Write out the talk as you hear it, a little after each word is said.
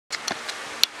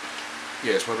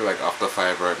Yeah, it's probably like after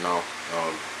 5 right now.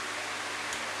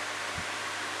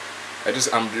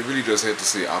 I'm really just here to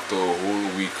say after a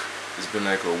whole week, it's been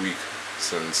like a week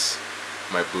since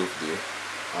my birthday,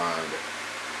 and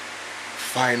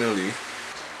finally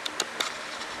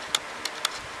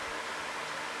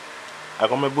I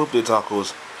got my birthday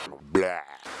tacos. Blah.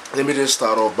 Let me just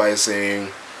start off by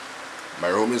saying my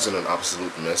room is in an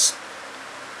absolute mess.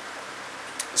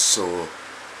 So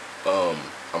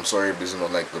I'm sorry if this is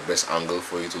not like the best angle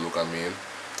for you to look at me in.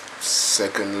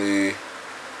 Secondly,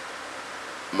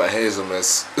 my hair is a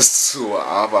mess, so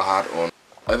I have a hat on.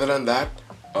 Other than that,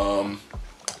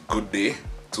 good day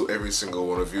to every single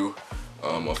one of you.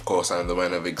 Of course, I'm the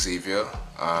man of Xavier,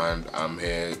 and I'm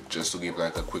here just to give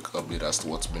like a quick update as to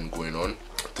what's been going on.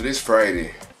 Today's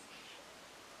Friday.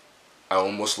 I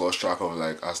almost lost track of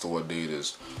like as to what day it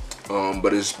is.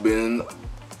 But it's been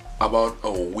about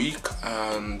a week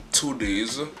and 2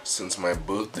 days since my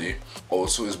birthday.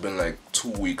 Also, it's been like 2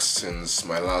 weeks since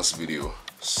my last video,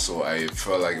 so I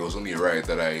felt like it was only right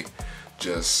that I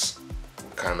just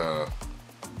kind of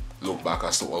look back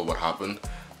as to all what happened.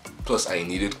 Plus I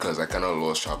need it because I kind of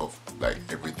lost track of like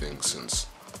everything since.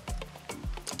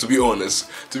 To be honest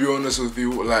with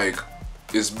you, like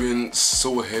it's been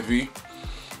so heavy,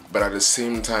 but at the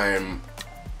same time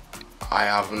I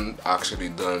haven't actually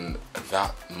done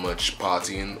that much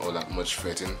partying or that much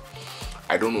fetting.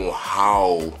 I don't know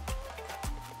how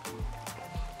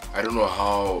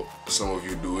some of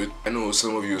you do it. I know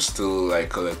some of you still like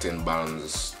collecting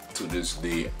bands to this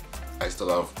day. I still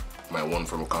have my one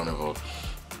from Carnival.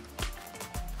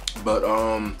 But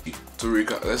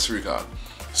let's recap.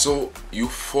 So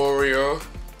Euphoria,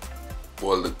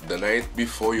 well, the night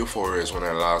before Euphoria is when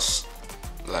I last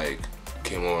like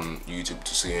came on YouTube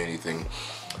to say anything.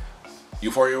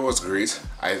 Euphoria was great.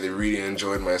 I really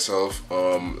enjoyed myself.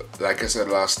 Like I said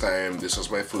last time, this was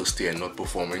my first year not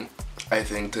performing. I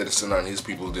think Tedison and his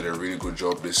people did a really good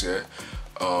job this year.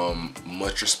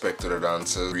 Much respect to the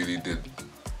dancers, really did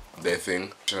their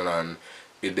thing, and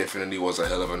it definitely was a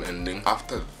hell of an ending.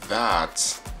 After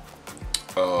that,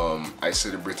 I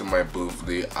celebrated my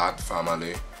birthday at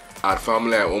Family. At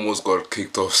Family, I almost got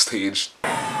kicked off stage.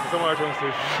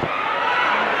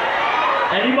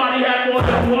 Anybody had more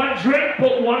than one drink,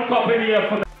 put one cup in here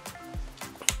for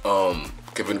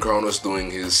Kevin Crown was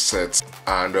doing his sets,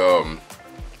 and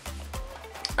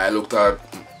I looked at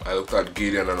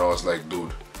Gideon and I was like,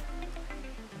 dude,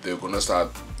 they're gonna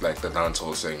start like the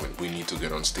dancehall segment. We need to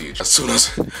get on stage. As soon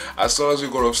as we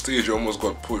got off stage, we almost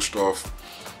got pushed off.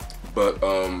 But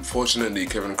fortunately,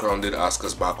 Kevin Crown did ask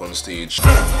us back on stage.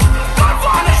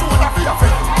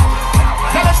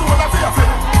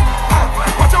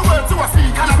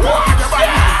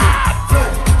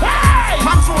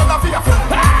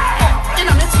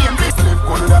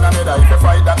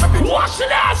 watch the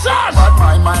dancers!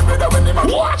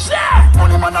 Watch that!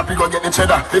 Money man up, you go get the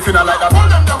cheddar. If you not like that,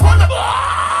 hold them there, hold them there.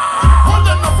 Hold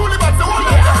them there, fully back, hold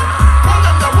them there. Hold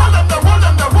them there, hold them there, hold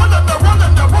them there, hold them there, hold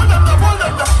them there, hold them there, hold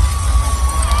them there.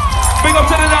 Big up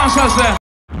to the dancers there.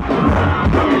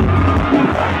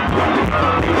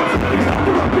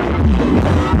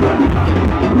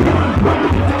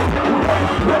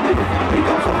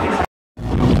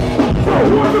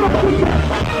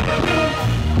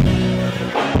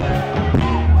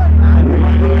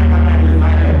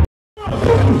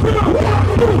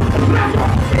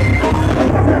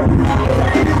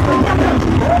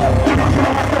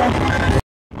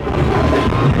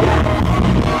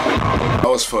 That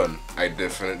was fun. I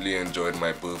definitely enjoyed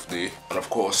my birthday, and of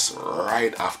course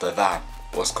right after that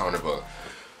was Carnival.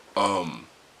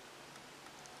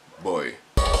 Boy,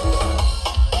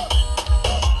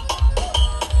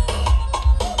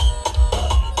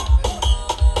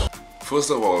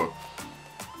 first of all,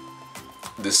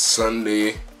 the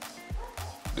Sunday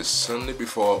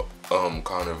before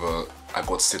Carnival, I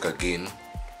got sick again.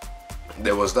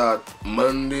 There was that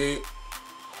Monday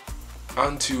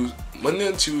and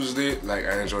Tuesday, like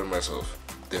I enjoyed myself,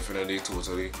 definitely,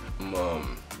 totally.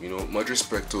 You know, much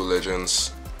respect to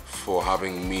Legends for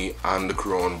having me and the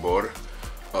crew on board.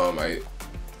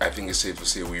 I think it's safe to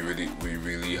say we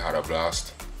really had a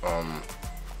blast.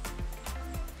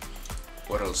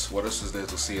 What else is there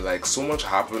to say? Like, so much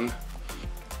happened.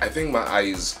 I think my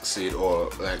eyes say it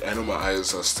all. Like, I know my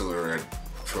eyes are still red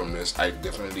from this. I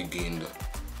definitely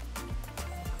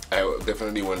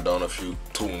went down a few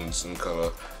tones in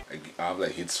color. I have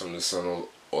like hits from the sun,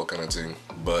 all kind of thing.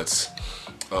 But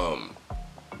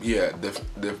yeah,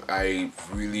 I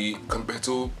really, compared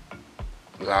to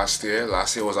last year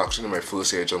was actually my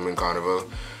first year jumping Carnival.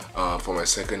 For my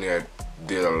second year, I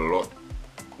did a lot.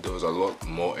 There was a lot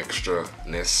more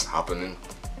extraness happening.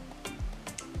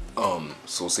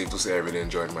 So safe to say I really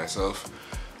enjoyed myself.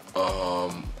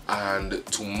 And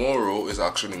tomorrow is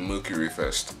actually Mercury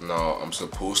Fest. Now I'm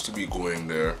supposed to be going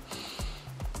there.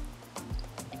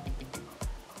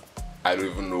 I don't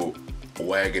even know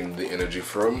where I get the energy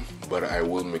from, but I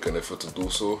will make an effort to do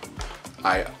so.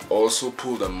 I also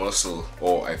pulled a muscle,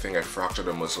 or I think I fractured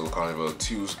a muscle Carnival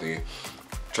Tuesday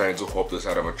trying to hop the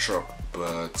side of a truck,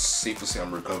 but safe to say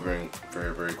I'm recovering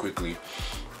very, very quickly.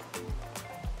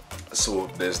 So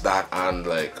there's that, and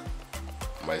like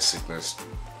my sickness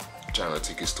trying to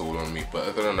take its toll on me, but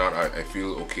other than that I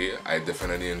feel okay. I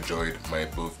definitely enjoyed my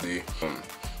birthday.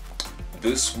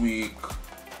 This week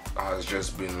has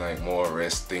just been like more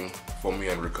resting for me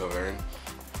and recovering.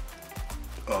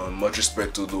 Much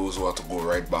respect to those who have to go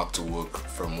right back to work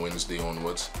from Wednesday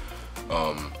onwards.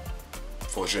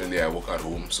 Fortunately I work at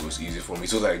home, so it's easy for me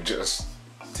to like just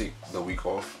take the week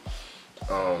off.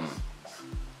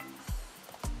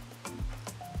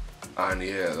 And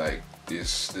yeah, like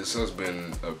this has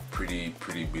been a pretty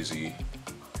busy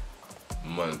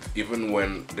month. Even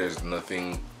when there's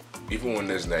nothing, even when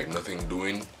there's like nothing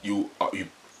doing, you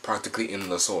practically in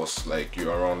the sauce. Like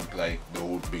you're around like the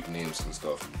whole big names and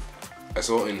stuff. I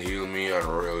saw Inhale Me and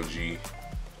Royal G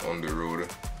on the road.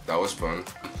 That was fun.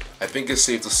 I think it's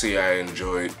safe to say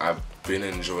I've been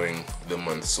enjoying the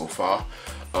month so far.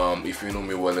 If you know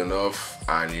me well enough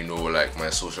and you know like my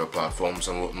social platforms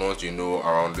and whatnot, you know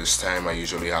around this time I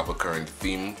usually have a current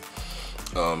theme.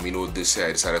 You know, this year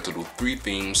I decided to do 3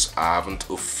 themes. I haven't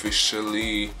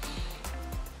officially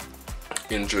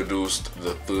introduced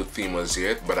the 3rd theme as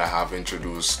yet, but I have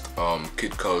introduced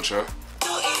kid culture,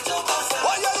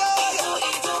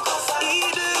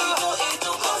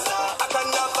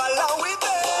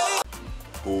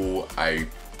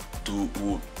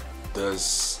 who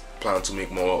does plan to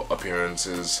make more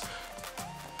appearances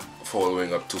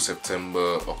following up to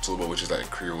September, October, which is like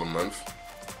Creole month.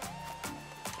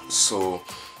 So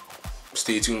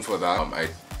stay tuned for that. I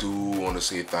do want to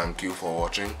say thank you for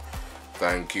watching.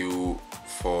 Thank you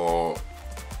for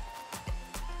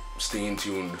staying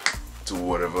tuned to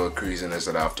whatever craziness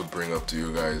that I have to bring up to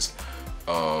you guys.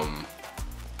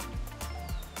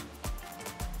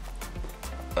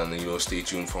 And you know, stay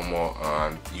tuned for more.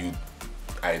 And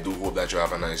I do hope that you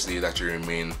have a nice day, that you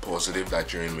remain positive,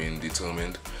 that you remain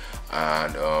determined,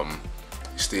 and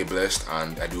stay blessed.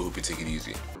 And I do hope you take it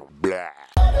easy. Blah.